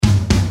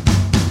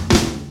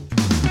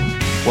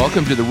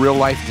Welcome to the Real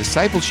Life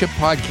Discipleship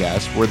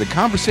Podcast, where the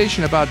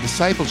conversation about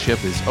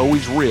discipleship is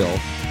always real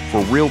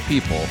for real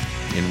people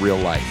in real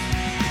life.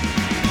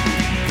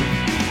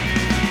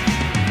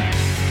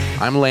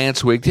 I'm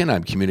Lance Wigton.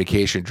 I'm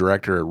Communication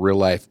Director at Real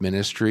Life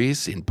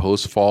Ministries in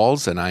Post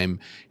Falls, and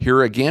I'm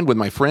here again with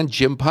my friend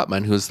Jim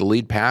Putman, who's the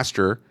lead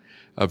pastor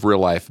of Real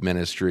Life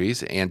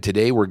Ministries. And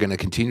today we're going to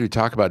continue to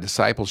talk about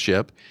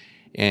discipleship,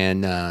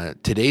 and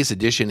today's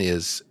edition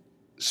is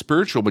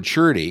spiritual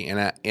maturity.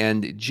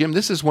 And Jim,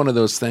 this is one of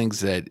those things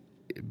that,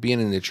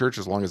 being in the church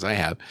as long as I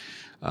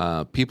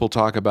have, people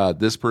talk about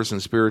this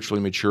person's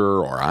spiritually mature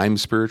or I'm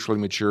spiritually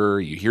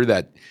mature. You hear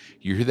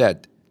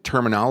that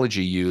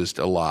terminology used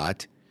a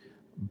lot.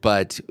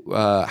 But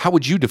how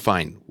would you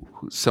define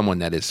someone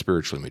that is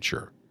spiritually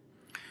mature?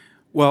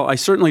 Well, I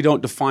certainly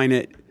don't define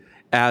it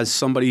as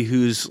somebody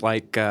who's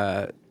like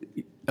a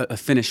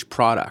finished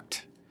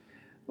product.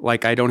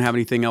 Like I don't have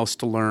anything else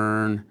to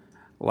learn.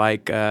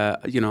 Like,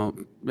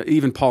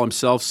 even Paul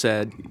himself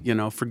said,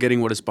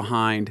 forgetting what is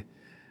behind,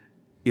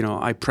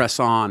 I press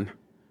on.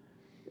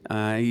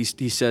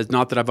 He says,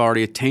 not that I've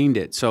already attained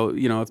it. So,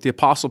 if the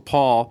Apostle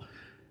Paul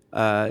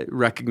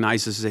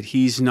recognizes that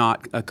he's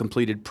not a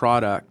completed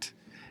product,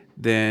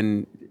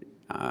 then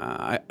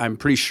I'm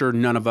pretty sure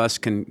none of us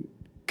can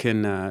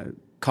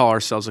call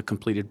ourselves a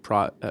completed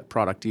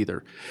product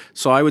either.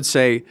 So I would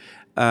say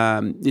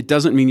it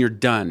doesn't mean you're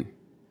done.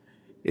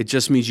 It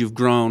just means you've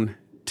grown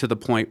to the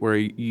point where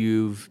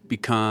you've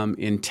become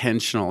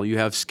intentional. You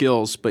have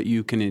skills, but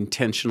you can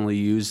intentionally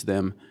use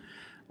them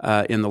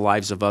in the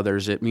lives of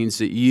others. It means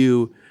that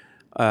you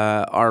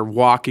are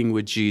walking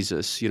with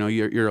Jesus.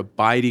 You're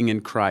abiding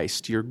in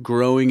Christ. You're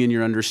growing in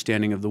your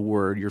understanding of the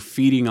Word. You're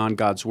feeding on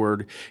God's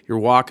Word. You're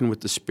walking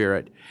with the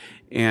Spirit.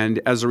 And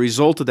as a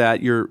result of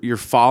that, you're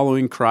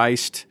following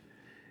Christ.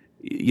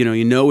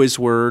 You know His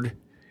Word,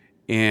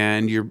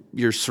 and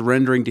you're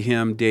surrendering to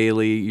Him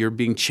daily. You're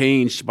being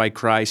changed by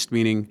Christ,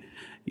 meaning,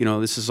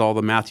 this is all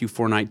the Matthew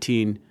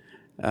 4:19.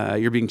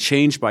 You're being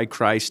changed by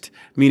Christ,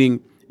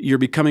 meaning you're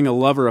becoming a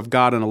lover of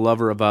God and a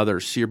lover of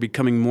others. So you're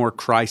becoming more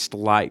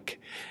Christ-like.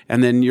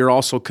 And then you're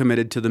also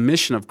committed to the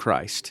mission of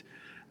Christ.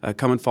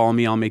 Come and follow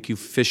me, I'll make you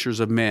fishers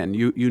of men.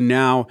 You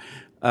now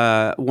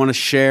want to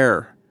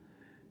share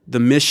the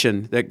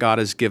mission that God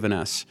has given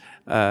us.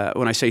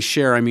 When I say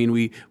share, I mean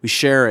we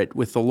share it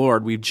with the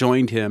Lord. We've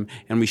joined Him,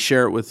 and we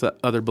share it with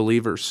other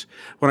believers.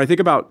 When I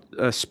think about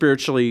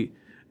spiritually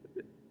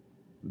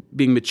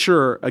being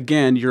mature,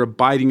 again, you're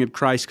abiding in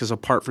Christ because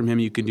apart from Him,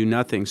 you can do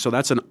nothing. So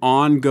that's an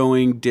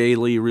ongoing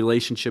daily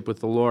relationship with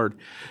the Lord.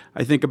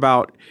 I think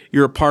about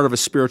you're a part of a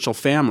spiritual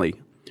family.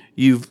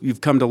 You've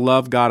come to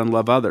love God and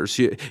love others.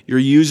 You're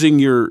using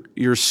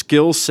your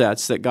skill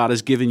sets that God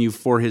has given you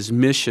for His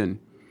mission.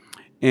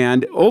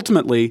 And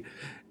ultimately,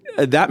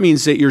 that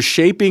means that you're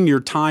shaping your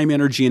time,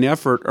 energy, and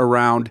effort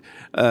around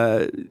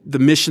the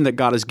mission that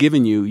God has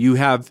given you. You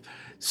have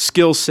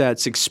skill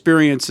sets,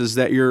 experiences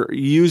that you're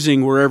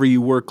using wherever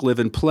you work, live,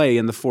 and play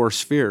in the four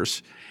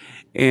spheres.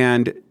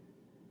 And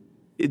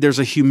there's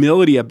a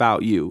humility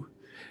about you.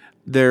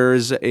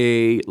 There's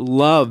a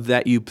love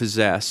that you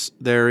possess.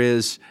 There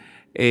is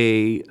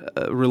a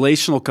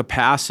relational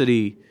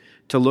capacity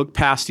to look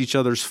past each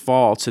other's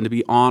faults and to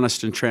be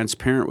honest and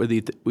transparent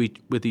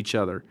with each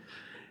other.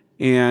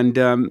 And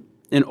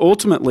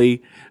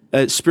ultimately,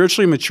 a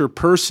spiritually mature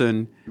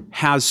person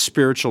has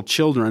spiritual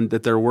children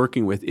that they're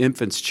working with,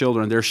 infants,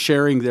 children. They're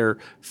sharing their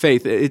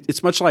faith.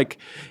 It's much like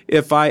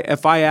if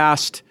I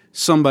asked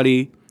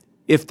somebody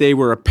if they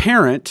were a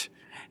parent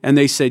and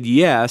they said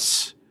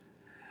yes,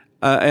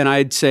 and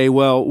I'd say,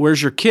 well,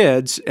 where's your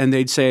kids? And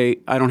they'd say,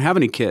 I don't have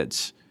any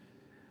kids.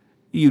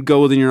 You'd go,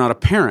 well, then you're not a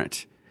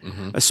parent.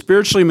 Mm-hmm. A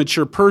spiritually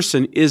mature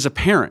person is a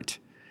parent.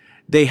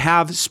 They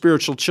have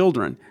spiritual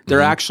children.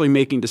 They're actually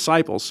making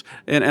disciples.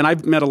 And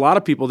I've met a lot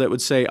of people that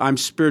would say, I'm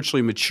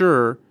spiritually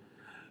mature,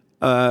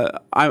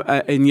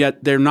 and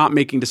yet they're not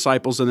making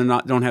disciples and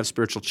don't have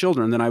spiritual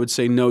children. Then I would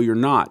say, no, you're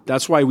not.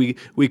 That's why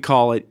we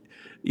call it,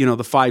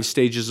 the 5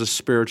 stages of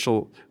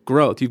spiritual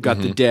growth. You've got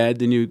the dead,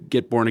 then you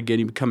get born again,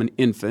 you become an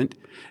infant,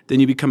 then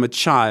you become a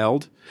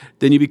child,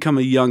 then you become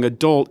a young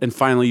adult, and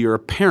finally you're a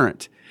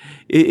parent.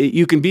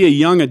 You can be a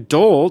young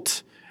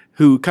adult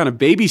who kind of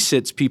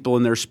babysits people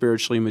in their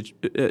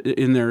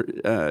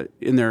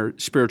in their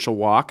spiritual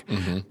walk,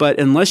 but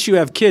unless you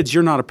have kids,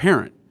 you're not a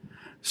parent.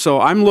 So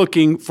I'm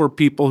looking for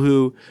people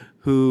who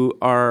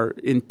are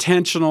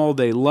intentional.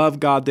 They love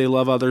God, they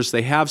love others,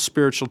 they have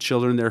spiritual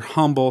children, they're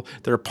humble,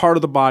 they're a part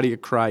of the body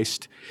of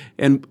Christ,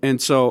 and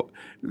so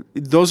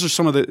those are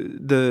some of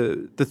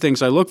the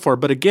things I look for.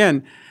 But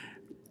again,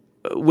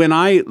 when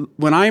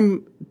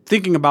I'm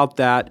thinking about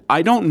that,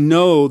 I don't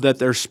know that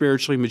they're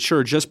spiritually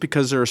mature just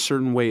because they're a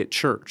certain way at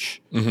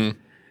church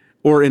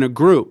or in a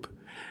group.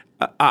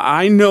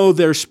 I know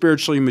they're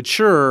spiritually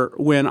mature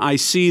when I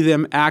see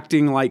them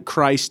acting like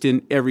Christ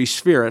in every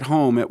sphere, at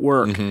home, at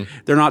work.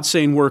 They're not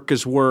saying work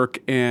is work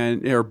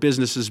or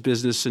business is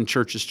business and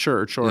church is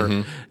church,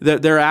 or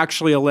they're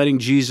actually letting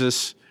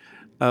Jesus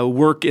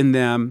work in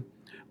them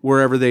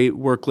wherever they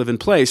work, live, and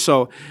play.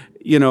 So,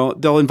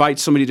 they'll invite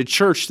somebody to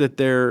church that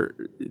they're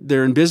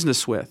in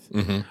business with.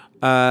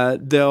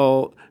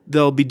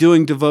 They'll be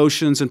doing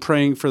devotions and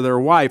praying for their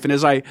wife. And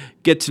as I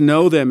get to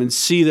know them and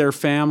see their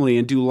family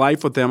and do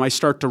life with them, I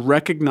start to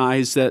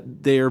recognize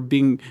that they are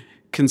being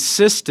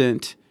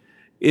consistent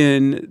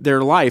in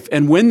their life.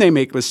 And when they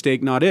make a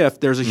mistake, not if,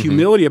 there's a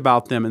humility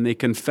about them, and they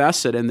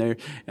confess it, and they're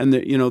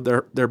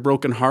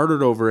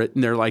brokenhearted over it,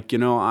 and they're like,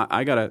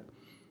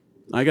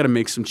 I gotta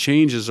make some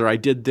changes, or I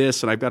did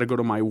this, and I've got to go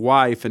to my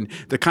wife. And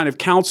the kind of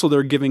counsel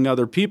they're giving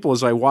other people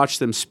as I watch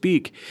them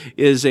speak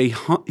is a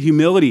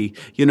humility,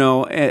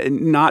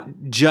 not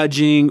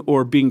judging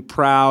or being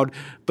proud,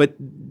 but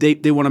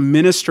they want to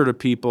minister to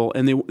people,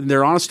 and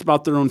they're honest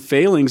about their own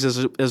failings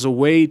as a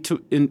way to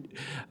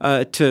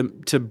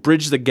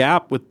bridge the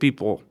gap with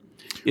people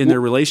in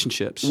their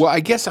relationships. Well, I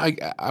guess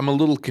I'm a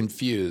little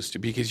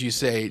confused, because you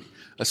say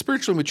a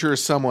spiritually mature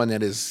is someone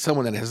that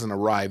hasn't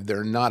arrived.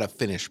 They're not a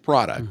finished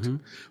product.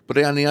 But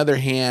on the other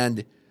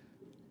hand,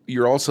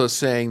 you're also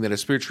saying that a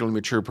spiritually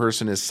mature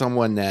person is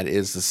someone that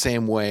is the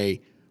same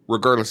way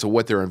regardless of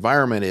what their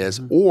environment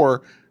is,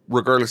 or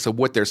regardless of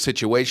what their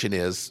situation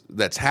is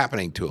that's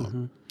happening to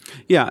them.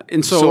 Yeah,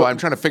 and so I'm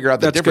trying to figure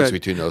out the difference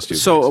between those two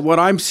So things. what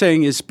I'm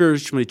saying is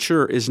spiritually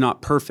mature is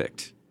not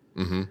perfect.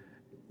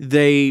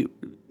 They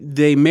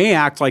may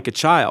act like a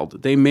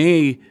child. They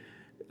may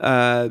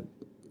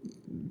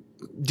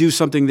do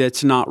something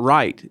that's not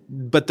right,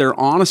 but they're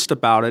honest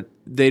about it.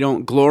 They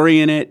don't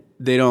glory in it.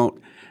 They don't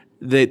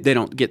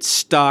get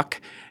stuck.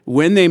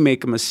 When they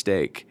make a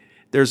mistake,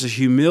 there's a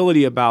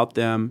humility about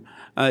them.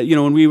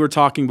 When we were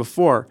talking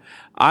before,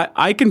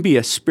 I can be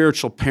a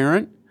spiritual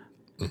parent,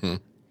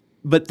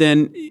 but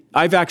then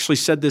I've actually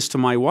said this to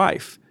my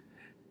wife.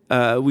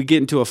 We get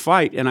into a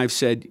fight, and I've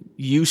said,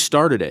 "You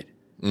started it."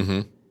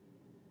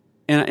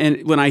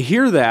 And when I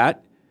hear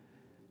that,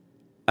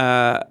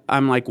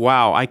 I'm like,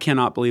 wow, I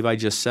cannot believe I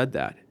just said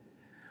that.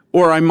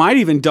 Or I might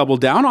even double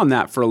down on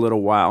that for a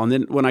little while. And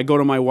then when I go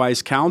to my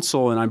wise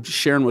counsel and I'm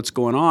sharing what's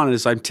going on, and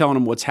as I'm telling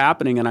them what's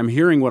happening and I'm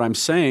hearing what I'm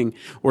saying,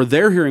 or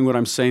they're hearing what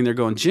I'm saying, they're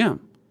going, Jim,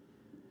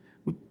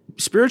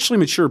 spiritually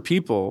mature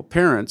people,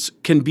 parents,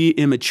 can be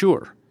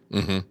immature.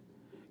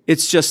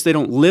 It's just they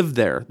don't live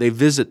there. They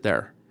visit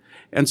there.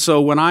 And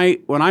so when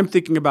I'm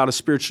thinking about a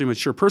spiritually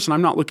mature person,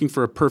 I'm not looking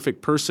for a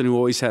perfect person who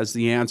always has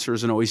the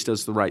answers and always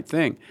does the right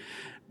thing.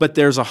 But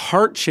there's a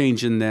heart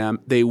change in them.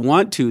 They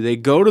want to. They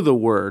go to the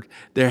Word.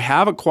 They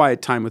have a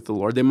quiet time with the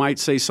Lord. They might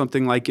say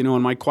something like, in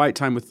my quiet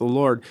time with the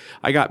Lord,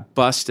 I got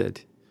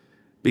busted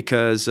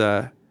because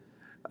I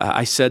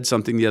said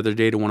something the other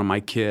day to one of my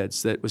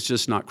kids that was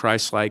just not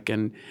Christ-like.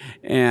 And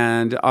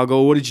I'll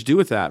go, what did you do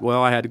with that?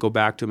 Well, I had to go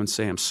back to him and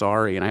say, I'm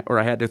sorry. Or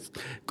I had to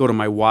go to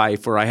my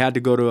wife, or I had to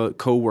go to a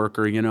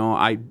coworker.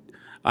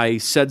 I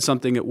said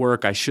something at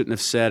work I shouldn't have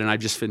said, and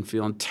I've just been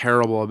feeling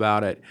terrible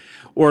about it.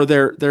 Or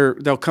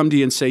they'll come to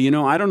you and say,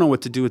 I don't know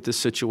what to do with this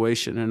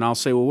situation. And I'll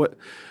say, well,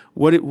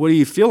 what do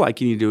you feel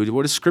like you need to do?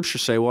 What does Scripture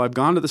say? Well, I've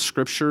gone to the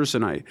Scriptures,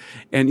 and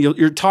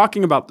you're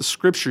talking about the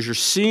Scriptures. You're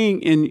seeing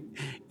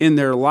in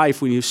their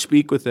life when you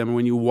speak with them, and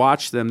when you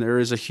watch them, there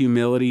is a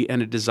humility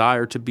and a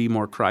desire to be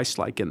more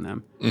Christ-like in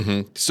them.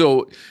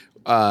 So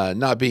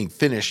not being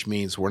finished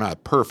means we're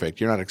not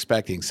perfect. You're not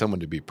expecting someone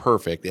to be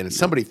perfect. And if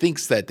somebody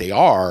thinks that they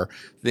are,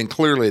 then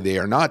clearly they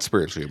are not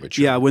spiritually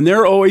mature. Yeah, when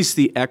they're always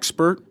the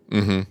expert,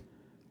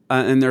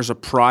 and there's a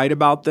pride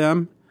about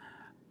them,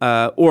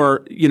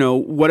 or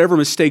whatever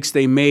mistakes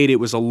they made, it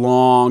was a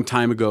long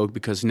time ago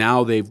because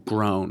now they've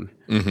grown.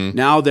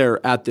 Now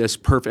they're at this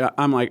perfect.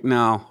 I'm like,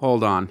 no,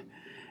 hold on.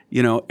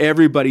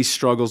 Everybody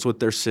struggles with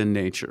their sin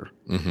nature.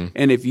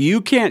 And if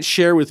you can't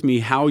share with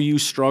me how you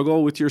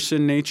struggle with your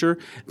sin nature,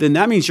 then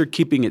that means you're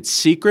keeping it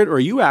secret, or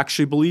you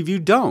actually believe you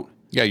don't.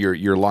 Yeah,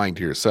 you're lying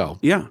to yourself.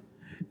 Yeah.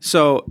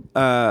 So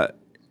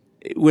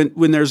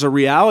when there's a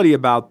reality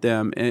about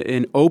them,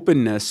 an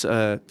openness,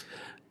 a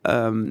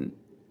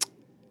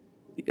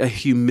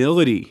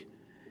humility,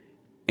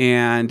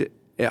 and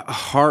a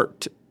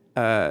heart,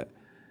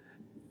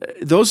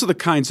 those are the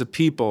kinds of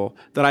people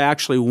that I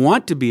actually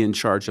want to be in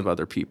charge of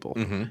other people,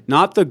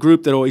 not the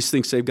group that always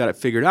thinks they've got it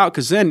figured out.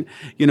 Because then,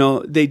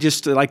 they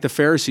just, like the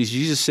Pharisees.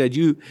 Jesus said,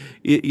 "You're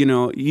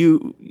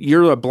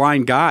a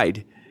blind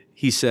guide."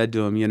 He said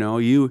to him,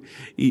 you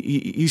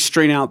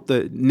strain out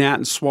the gnat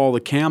and swallow the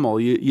camel.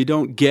 You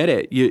don't get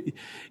it.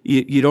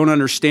 You don't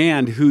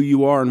understand who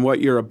you are and what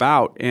you're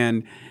about.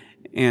 And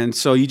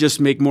so you just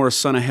make more a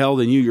son of hell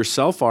than you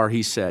yourself are,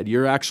 he said.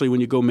 You're actually,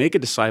 when you go make a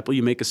disciple,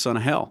 you make a son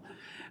of hell.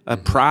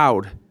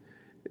 Proud,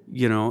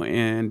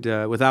 and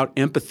without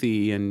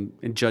empathy and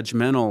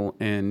judgmental.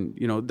 And,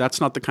 that's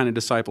not the kind of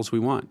disciples we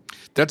want.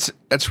 That's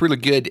really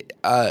good.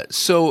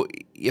 So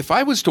if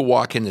I was to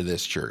walk into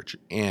this church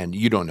and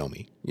you don't know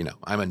me,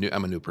 I'm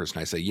a new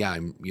person. I say, yeah,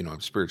 I'm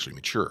spiritually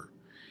mature.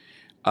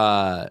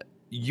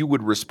 You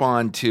would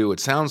respond to, it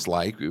sounds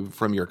like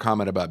from your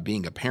comment about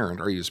being a parent,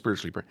 are you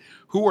spiritually parent?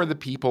 Who are the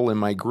people in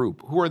my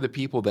group? Who are the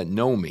people that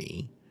know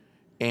me?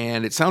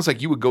 And it sounds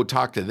like you would go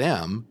talk to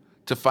them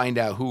to find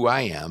out who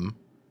I am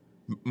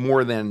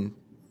more than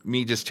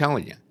me just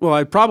telling you? Well,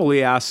 I'd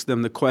probably ask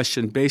them the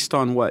question based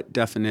on what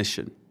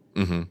definition.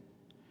 Mm-hmm.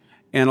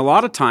 And a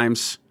lot of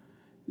times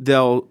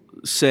they'll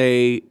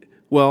say,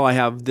 well, I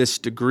have this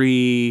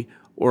degree,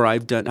 or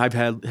I've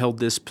held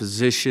this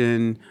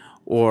position,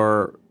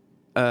 or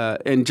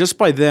and just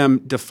by them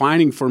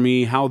defining for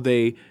me how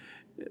they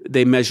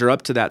measure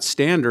up to that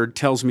standard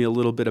tells me a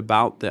little bit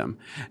about them.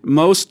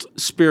 Most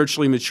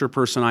spiritually mature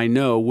person I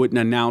know wouldn't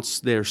announce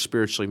they're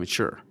spiritually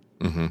mature.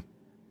 Mm-hmm.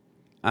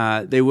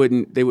 They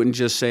wouldn't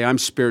just say, I'm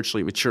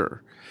spiritually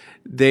mature.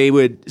 They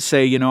would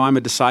say, I'm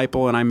a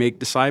disciple and I make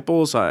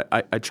disciples.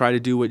 I try to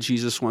do what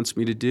Jesus wants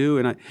me to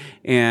do,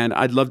 and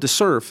I'd love to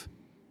serve.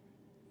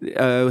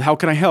 How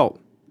can I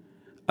help?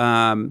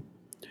 And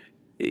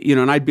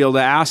I'd be able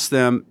to ask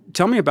them,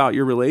 tell me about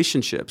your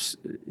relationships.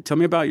 Tell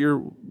me about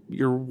your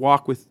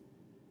walk with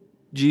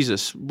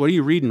Jesus. What are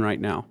you reading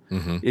right now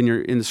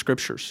in the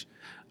scriptures?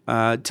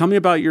 Tell me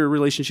about your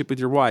relationship with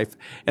your wife.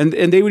 And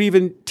they would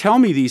even tell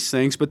me these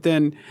things, but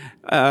then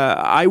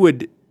I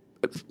would,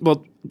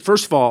 well,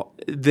 first of all,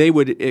 they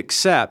would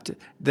accept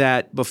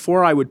that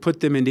before I would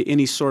put them into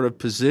any sort of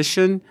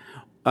position,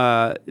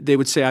 they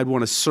would say, I'd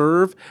want to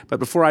serve, but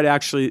before I'd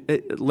actually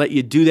let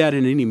you do that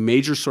in any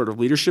major sort of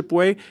leadership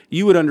way,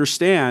 you would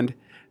understand,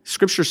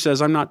 Scripture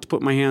says I'm not to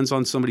put my hands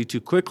on somebody too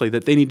quickly,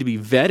 that they need to be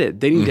vetted.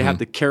 They need to have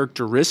the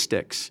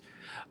characteristics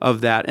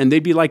of that. And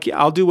they'd be like, yeah,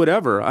 I'll do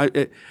whatever.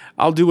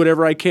 I'll do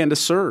whatever I can to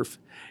serve,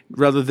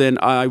 rather than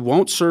I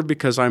won't serve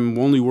because I'm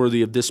only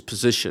worthy of this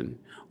position,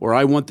 or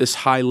I want this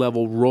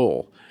high-level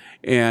role.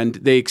 And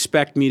they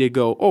expect me to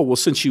go, oh, well,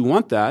 since you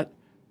want that,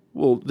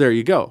 well, there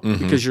you go,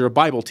 because you're a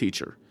Bible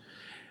teacher.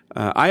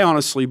 I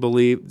honestly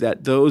believe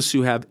that those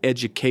who have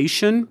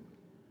education,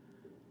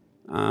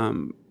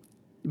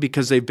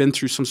 because they've been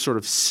through some sort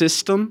of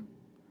system,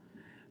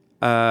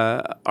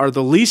 are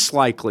the least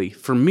likely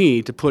for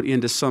me to put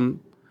into some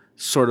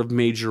sort of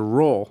major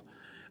role.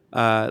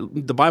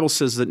 The Bible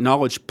says that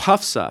knowledge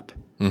puffs up,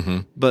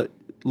 but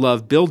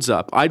love builds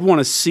up. I'd want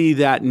to see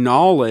that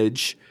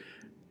knowledge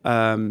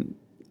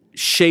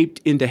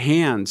shaped into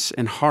hands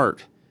and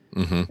heart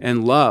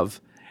and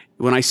love.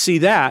 When I see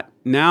that,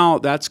 now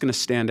that's going to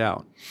stand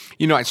out.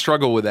 I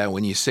struggle with that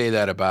when you say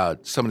that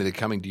about somebody that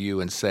coming to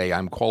you and say,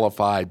 I'm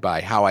qualified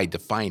by how I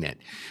define it.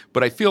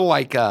 But I feel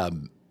like,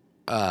 and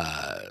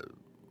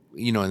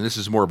this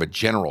is more of a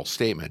general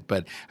statement,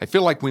 but I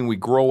feel like when we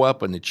grow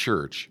up in the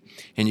church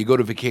and you go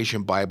to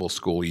Vacation Bible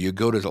School, you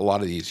go to a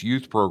lot of these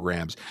youth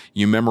programs,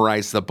 you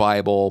memorize the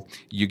Bible,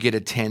 you get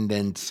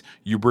attendance,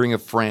 you bring a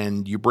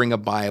friend, you bring a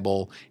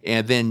Bible,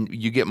 and then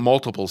you get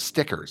multiple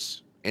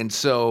stickers. And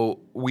so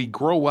we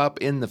grow up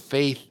in the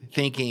faith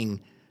thinking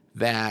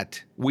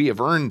that we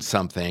have earned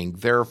something,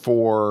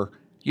 therefore,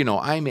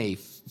 I'm a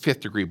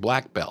 5th degree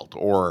black belt,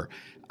 or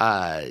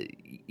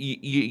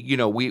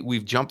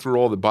we've jumped through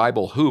all the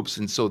Bible hoops,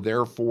 and so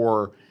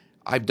therefore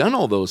I've done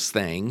all those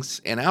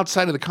things. And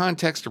outside of the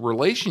context of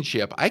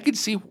relationship, I could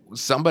see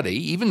somebody,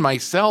 even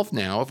myself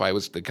now, if I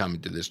was to come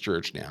into this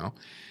church now,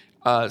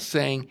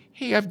 saying,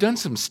 hey, I've done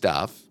some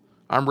stuff.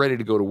 I'm ready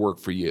to go to work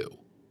for you.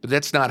 But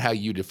that's not how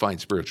you define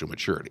spiritual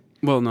maturity.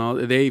 Well,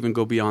 no, they even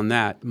go beyond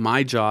that.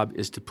 My job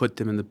is to put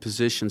them in the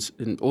positions,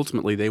 and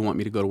ultimately they want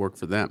me to go to work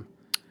for them.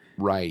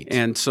 Right.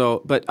 And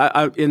so, but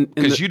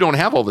because you don't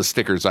have all the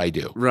stickers I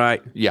do.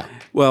 Right. Yeah.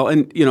 Well,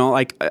 and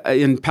like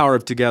in Power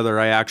of Together,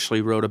 I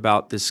actually wrote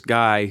about this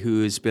guy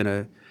who has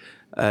been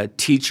a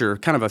teacher,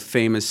 kind of a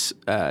famous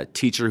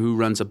teacher who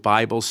runs a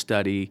Bible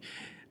study.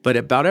 But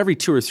about every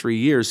 2 or 3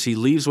 years, he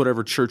leaves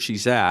whatever church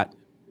he's at,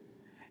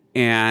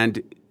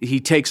 and he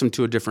takes them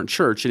to a different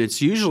church. And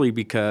it's usually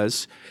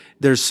because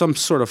there's some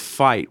sort of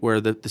fight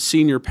where the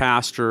senior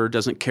pastor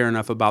doesn't care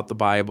enough about the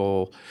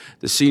Bible,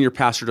 the senior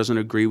pastor doesn't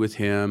agree with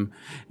him,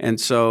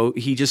 and so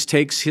he just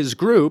takes his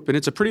group, and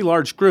it's a pretty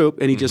large group,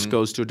 and he just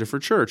goes to a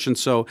different church. And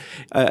so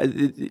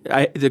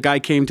the guy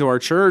came to our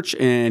church,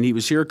 and he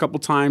was here a couple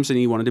times, and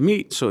he wanted to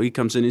meet. So he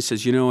comes in and he says,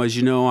 as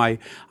you know, I'm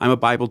a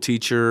Bible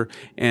teacher,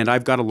 and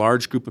I've got a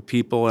large group of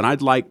people, and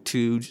I'd like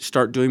to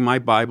start doing my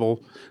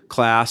Bible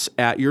class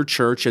at your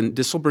church, and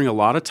this will bring a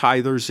lot of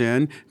tithers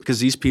in, because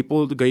these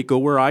people, they go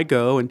where I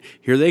go, and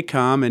here they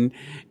come, and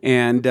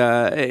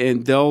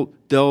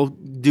they'll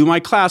do my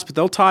class, but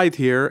they'll tithe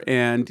here,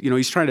 and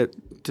he's trying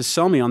to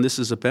sell me on this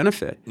as a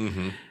benefit,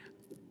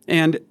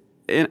 and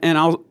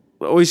I'll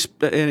always,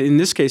 in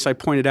this case, I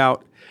pointed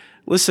out,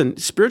 listen,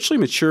 spiritual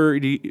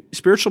maturity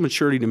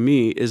to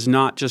me is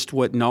not just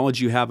what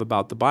knowledge you have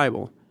about the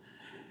Bible;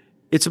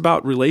 it's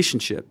about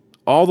relationship.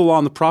 All the law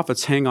and the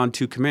prophets hang on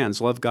 2 commands: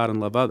 love God and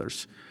love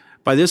others.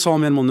 By this, all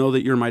men will know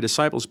that you're my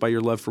disciples, by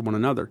your love for one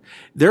another.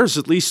 There's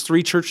at least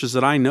 3 churches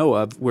that I know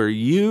of where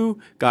you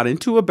got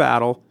into a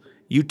battle,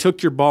 you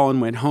took your ball and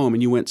went home,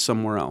 and you went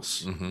somewhere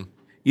else.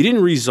 You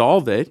didn't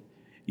resolve it.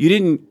 You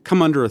didn't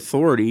come under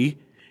authority.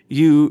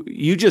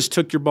 You just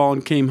took your ball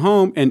and came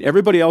home, and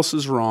everybody else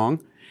is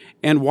wrong.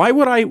 And why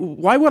would I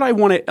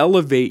want to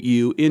elevate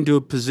you into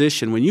a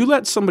position when you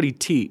let somebody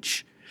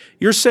teach?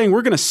 You're saying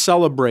we're going to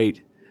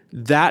celebrate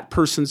that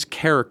person's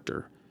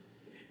character.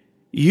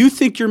 You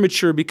think you're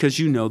mature because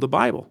you know the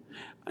Bible.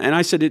 And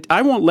I said,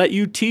 I won't let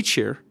you teach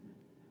here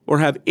or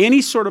have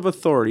any sort of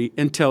authority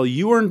until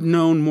you are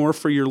known more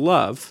for your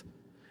love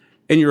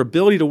and your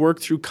ability to work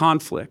through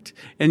conflict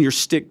and your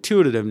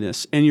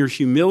stick-to-itiveness and your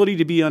humility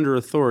to be under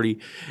authority.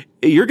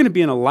 You're going to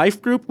be in a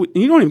life group.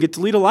 You don't even get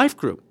to lead a life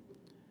group.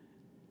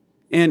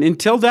 And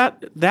until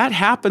that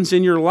happens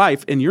in your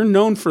life and you're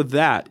known for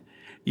that,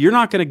 you're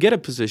not going to get a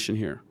position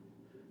here.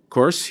 Of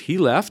course, he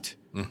left.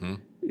 Mm-hmm.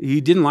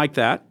 He didn't like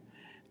that.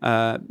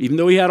 Even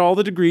though he had all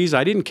the degrees,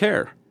 I didn't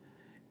care.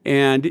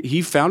 And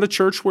he found a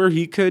church where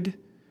he could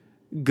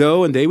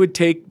go, and they would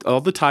take all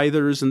the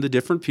tithers and the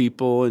different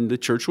people, and the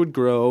church would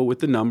grow with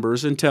the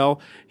numbers until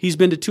he's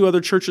been to 2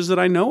 other churches that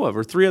I know of,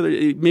 or 3 other,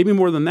 maybe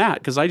more than that,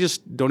 because I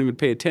just don't even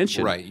pay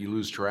attention. Right, you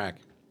lose track.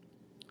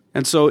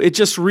 And so it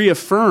just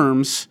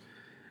reaffirms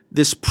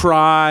this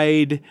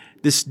pride,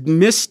 this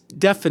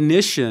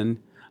misdefinition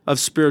of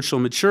spiritual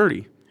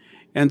maturity.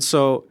 And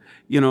so,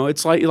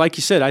 it's like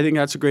you said, I think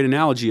that's a great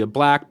analogy, a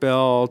black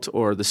belt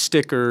or the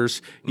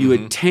stickers. You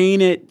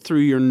attain it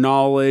through your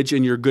knowledge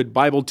and your good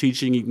Bible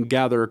teaching. You can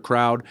gather a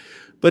crowd.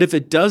 But if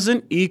it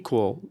doesn't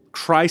equal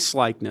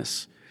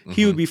Christ-likeness,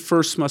 he would be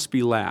first, must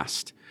be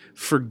last.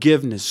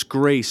 Forgiveness,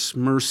 grace,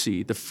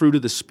 mercy, the fruit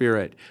of the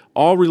Spirit,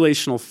 all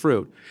relational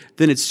fruit,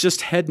 then it's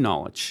just head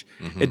knowledge.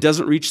 It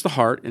doesn't reach the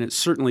heart, and it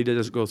certainly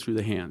doesn't go through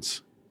the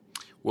hands.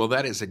 Well,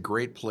 that is a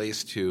great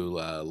place to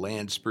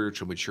land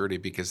spiritual maturity,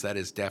 because that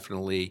is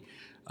definitely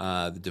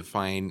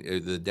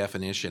the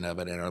definition of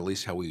it, and at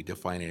least how we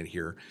define it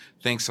here.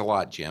 Thanks a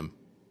lot, Jim.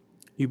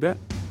 You bet.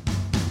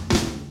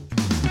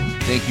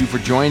 Thank you for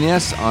joining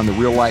us on the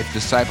Real Life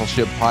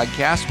Discipleship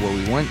Podcast, where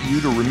we want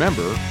you to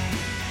remember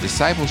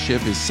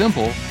discipleship is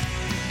simple,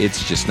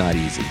 it's just not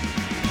easy.